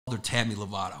Demi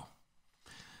Lovato.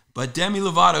 But Demi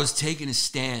Lovato's taking a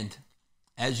stand,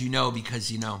 as you know,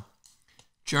 because, you know,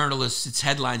 journalists, it's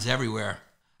headlines everywhere.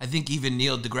 I think even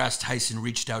Neil deGrasse Tyson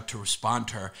reached out to respond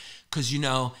to her. Because, you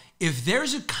know, if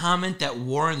there's a comment that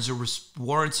warrants a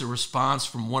response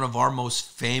from one of our most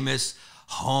famous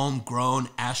homegrown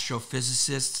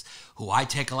astrophysicists, who I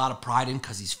take a lot of pride in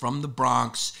because he's from the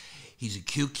Bronx, he's a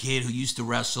cute kid who used to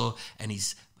wrestle, and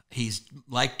he's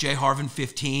like J. Harvin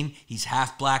 15, he's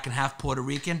half black and half Puerto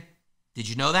Rican. Did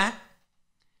you know that?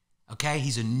 Okay,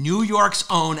 he's a New York's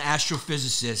own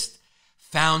astrophysicist,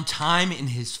 found time in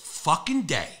his fucking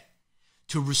day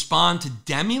to respond to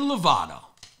Demi Lovato.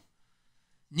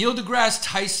 Neil deGrasse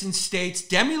Tyson states,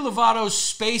 Demi Lovato's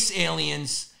space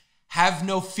aliens have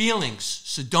no feelings,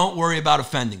 so don't worry about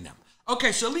offending them.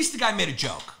 Okay, so at least the guy made a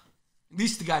joke. At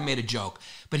least the guy made a joke.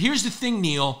 But here's the thing,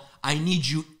 Neil. I need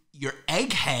your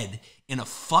egghead in a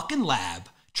fucking lab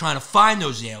trying to find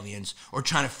those aliens or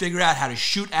trying to figure out how to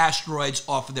shoot asteroids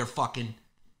off of their fucking,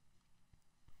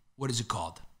 what is it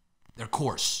called? Their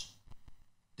course,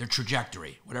 their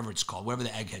trajectory, whatever it's called, whatever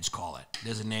the eggheads call it.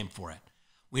 There's a name for it.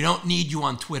 We don't need you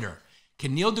on Twitter.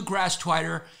 Can Neil deGrasse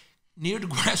Tyson,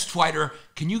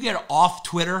 can you get off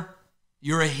Twitter?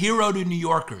 You're a hero to New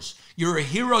Yorkers. You're a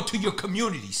hero to your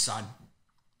community, son.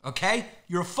 Okay?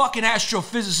 You're a fucking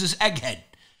astrophysicist egghead.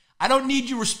 I don't need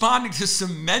you responding to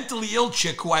some mentally ill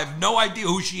chick who I have no idea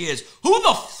who she is. Who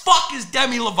the fuck is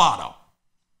Demi Lovato?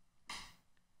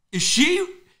 Is she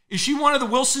one of the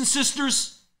Wilson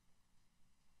sisters?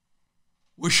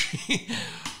 Was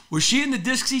she in the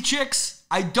Dixie Chicks?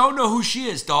 I don't know who she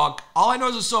is, dog. All I know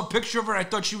is I saw a picture of her and I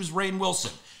thought she was Rainn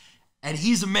Wilson. And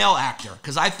he's a male actor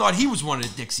because I thought he was one of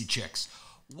the Dixie Chicks.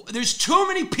 There's too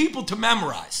many people to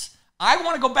memorize. I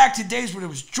want to go back to days when it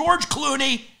was George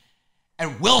Clooney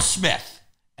and Will Smith.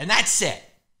 And that's it.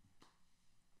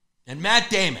 And Matt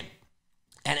Damon.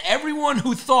 And everyone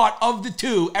who thought of the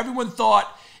two, everyone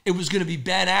thought it was going to be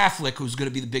Ben Affleck who was going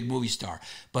to be the big movie star.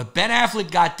 But Ben Affleck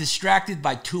got distracted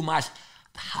by too much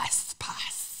puss.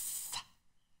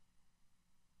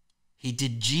 He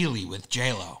did Geely with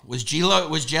J-Lo. Was J-Lo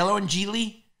in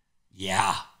Geely?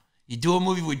 Yeah. You do a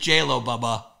movie with J-Lo,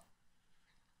 Bubba.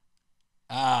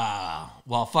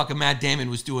 While fucking Matt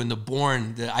Damon was doing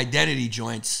the Identity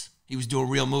joints. He was doing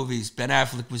real movies. Ben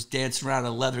Affleck was dancing around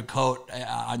in a leather coat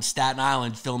on Staten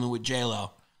Island filming with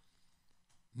J-Lo.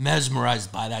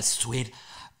 Mesmerized by that sweet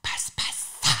pass.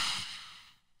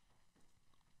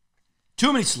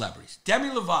 Too many celebrities. Demi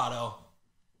Lovato,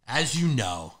 as you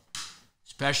know,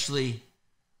 especially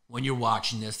when you're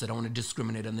watching this, I don't want to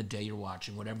discriminate on the day you're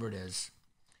watching, whatever it is.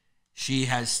 She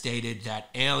has stated that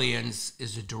aliens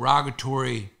is a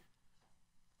derogatory,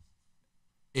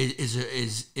 is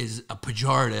a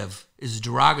pejorative, is a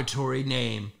derogatory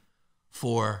name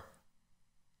for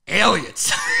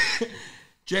aliens.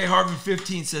 J. Harvin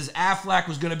 15 says Affleck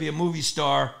was going to be a movie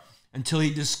star until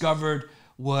he discovered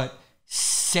what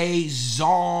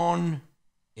Saison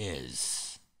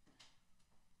is.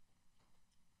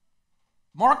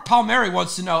 Mark Palmieri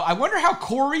wants to know, I wonder how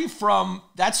Corey from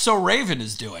That's So Raven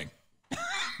is doing.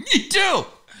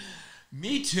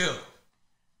 Me too.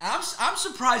 I'm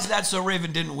surprised That's So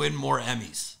Raven didn't win more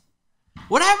Emmys.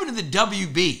 What happened to the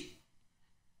WB?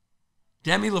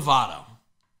 Demi Lovato.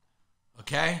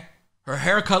 Okay? Her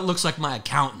haircut looks like my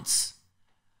accountant's.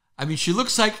 She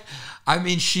looks like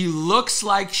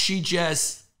she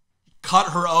just cut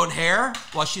her own hair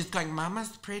while she's going,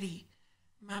 Mama's pretty.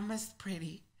 Mama's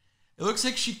pretty. It looks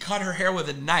like she cut her hair with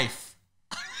a knife.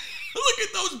 Look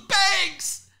at those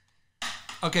bangs.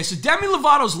 Okay, so Demi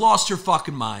Lovato's lost her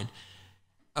fucking mind.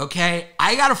 Okay,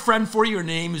 I got a friend for you. Her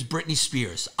name is Britney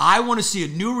Spears. I want to see a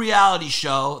new reality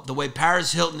show the way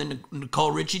Paris Hilton and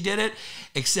Nicole Richie did it,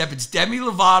 except it's Demi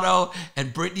Lovato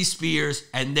and Britney Spears,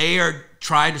 and they are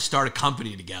trying to start a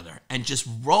company together and just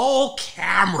roll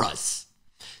cameras.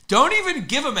 Don't even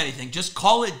give them anything. Just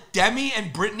call it Demi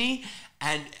and Britney,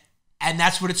 and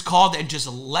that's what it's called, and just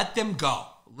let them go.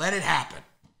 Let it happen.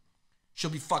 She'll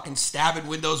be fucking stabbing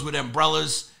windows with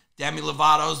umbrellas. Demi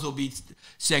Lovato's, they'll be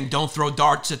saying, don't throw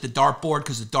darts at the dartboard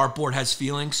because the dartboard has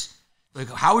feelings. Like,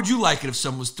 how would you like it if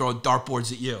someone was throwing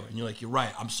dartboards at you? And you're like, you're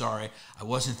right. I'm sorry. I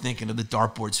wasn't thinking of the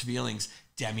dartboard's feelings,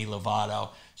 Demi Lovato.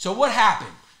 So what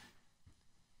happened?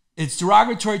 It's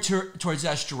derogatory towards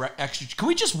extra. Can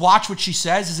we just watch what she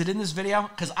says? Is it in this video?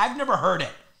 Because I've never heard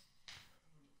it.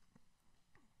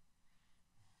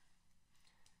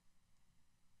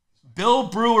 Bill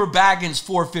Brewer Baggins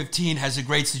 415 has a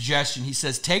great suggestion. He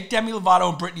says, take Demi Lovato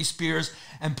and Britney Spears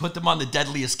and put them on the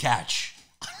deadliest catch.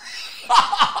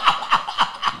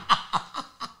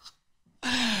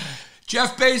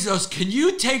 Jeff Bezos, can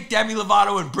you take Demi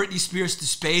Lovato and Britney Spears to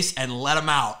space and let them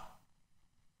out?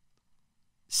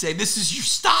 Say, this is your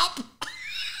stop.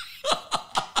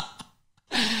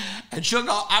 And she'll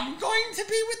go, I'm going to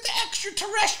be with the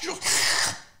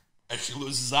extraterrestrials. And she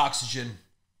loses oxygen.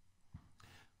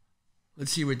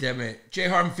 Let's see what Demi... J.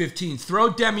 Harmon 15. Throw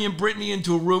Demi and Britney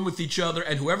into a room with each other,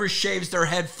 and whoever shaves their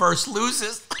head first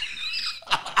loses.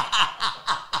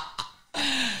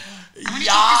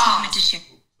 Yes.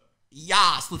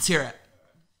 Yes. Let's hear it.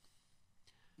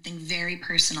 Something very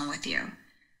personal with you.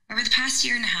 Over the past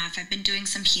year and a half, I've been doing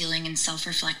some healing and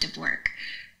self-reflective work.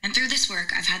 And through this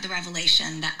work, I've had the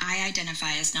revelation that I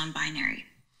identify as non-binary.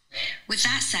 With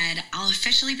that said, I'll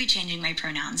officially be changing my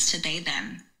pronouns to they,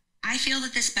 them. I feel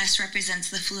that this best represents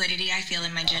the fluidity I feel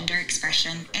in my gender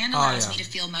expression and allows me to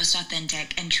feel most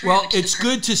authentic and true. Well, it's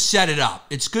good to set it up.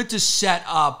 It's good to set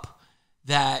up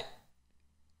that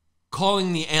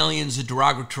calling the aliens a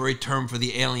derogatory term for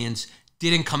the aliens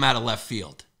didn't come out of left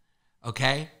field,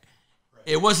 okay?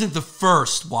 It wasn't the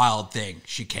first wild thing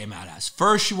she came out as.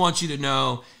 First, she wants you to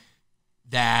know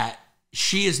that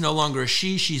she is no longer a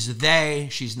she, she's a they,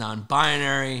 she's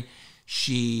non-binary,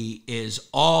 she is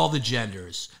all the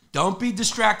genders. Don't be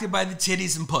distracted by the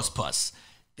titties and puss-puss.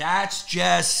 That's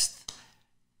just,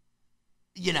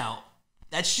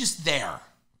 that's just there.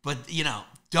 But,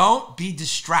 don't be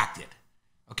distracted.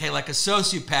 Okay, like a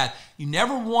sociopath, you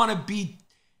never want to be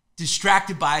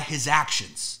distracted by his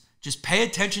actions. Just pay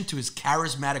attention to his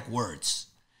charismatic words.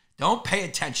 Don't pay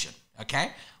attention,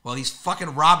 okay? While he's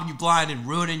fucking robbing you blind and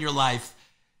ruining your life,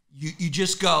 you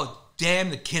just go, damn,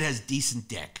 the kid has decent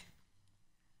dick.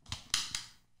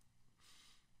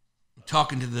 I'm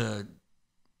talking to the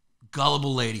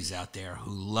gullible ladies out there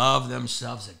who love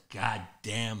themselves a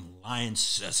goddamn lying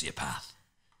sociopath.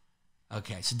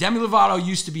 Okay, so Demi Lovato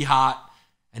used to be hot,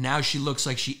 and now she looks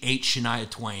like she ate Shania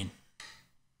Twain.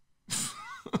 I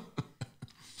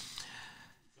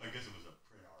guess it was a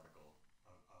print article,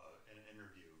 an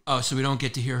interview. Oh, so we don't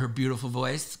get to hear her beautiful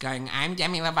voice going, I'm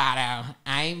Demi Lovato.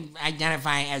 I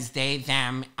identify as they,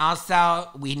 them. Also,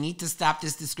 we need to stop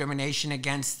this discrimination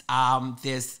against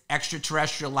this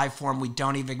extraterrestrial life form we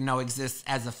don't even know exists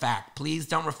as a fact. Please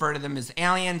don't refer to them as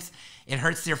aliens. It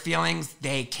hurts their feelings.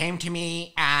 They came to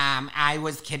me. I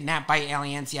was kidnapped by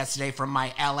aliens yesterday from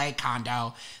my LA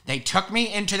condo. They took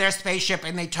me into their spaceship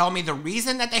and they told me the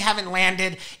reason that they haven't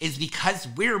landed is because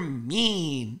we're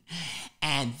mean.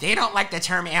 And they don't like the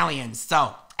term aliens.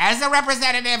 So, as a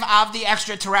representative of the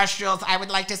extraterrestrials, I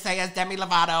would like to say as Demi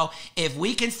Lovato, if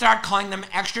we can start calling them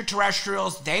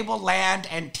extraterrestrials, they will land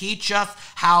and teach us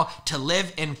how to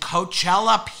live in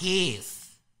Coachella peace.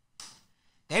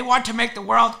 They want to make the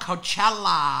world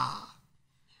Coachella.